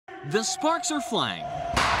The sparks are flying,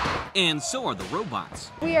 and so are the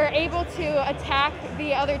robots. We are able to attack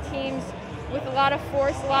the other teams with a lot of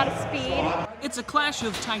force, a lot of speed. It's a clash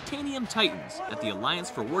of titanium titans at the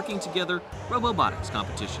Alliance for Working Together RoboBotics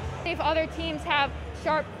competition. If other teams have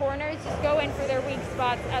sharp corners, just go in for their weak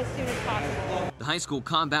spots as soon as possible. The high school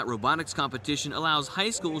Combat RoboBotics competition allows high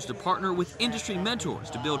schools to partner with industry mentors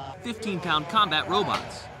to build 15-pound combat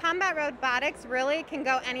robots. Combat RoboBotics really can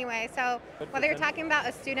go anyway. So whether you're talking about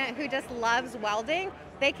a student who just loves welding,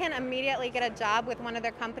 they can immediately get a job with one of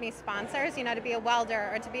their company sponsors, to be a welder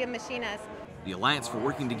or to be a machinist. The Alliance for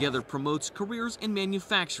Working Together promotes careers in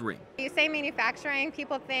manufacturing. You say manufacturing,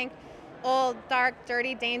 people think old, dark,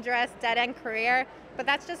 dirty, dangerous, dead-end career, but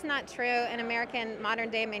that's just not true in American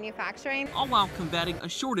modern-day manufacturing. All while combating a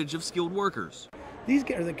shortage of skilled workers. These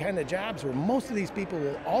are the kind of jobs where most of these people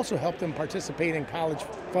will also help them participate in college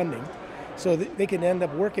funding, so that they can end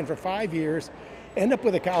up working for 5 years, end up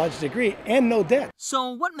with a college degree, and no debt.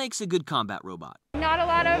 So what makes a good combat robot? Not a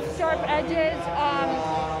lot of sharp edges,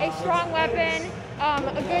 a strong weapon,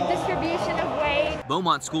 a good distribution of weight.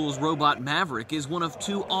 Beaumont School's Robot Maverick is one of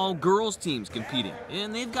 2 all-girls teams competing,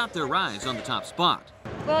 and they've got their eyes on the top spot.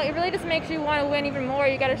 Well, it really just makes you want to win even more.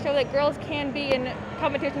 You got to show that girls can be in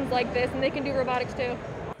competitions like this, and they can do robotics too.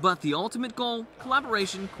 But the ultimate goal: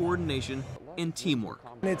 collaboration, coordination, and teamwork.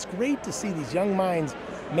 And it's great to see these young minds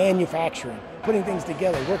manufacturing, putting things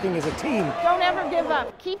together, working as a team. Don't ever give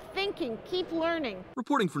up. Keep thinking, keep learning.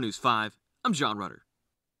 Reporting for News 5, I'm John Rutter.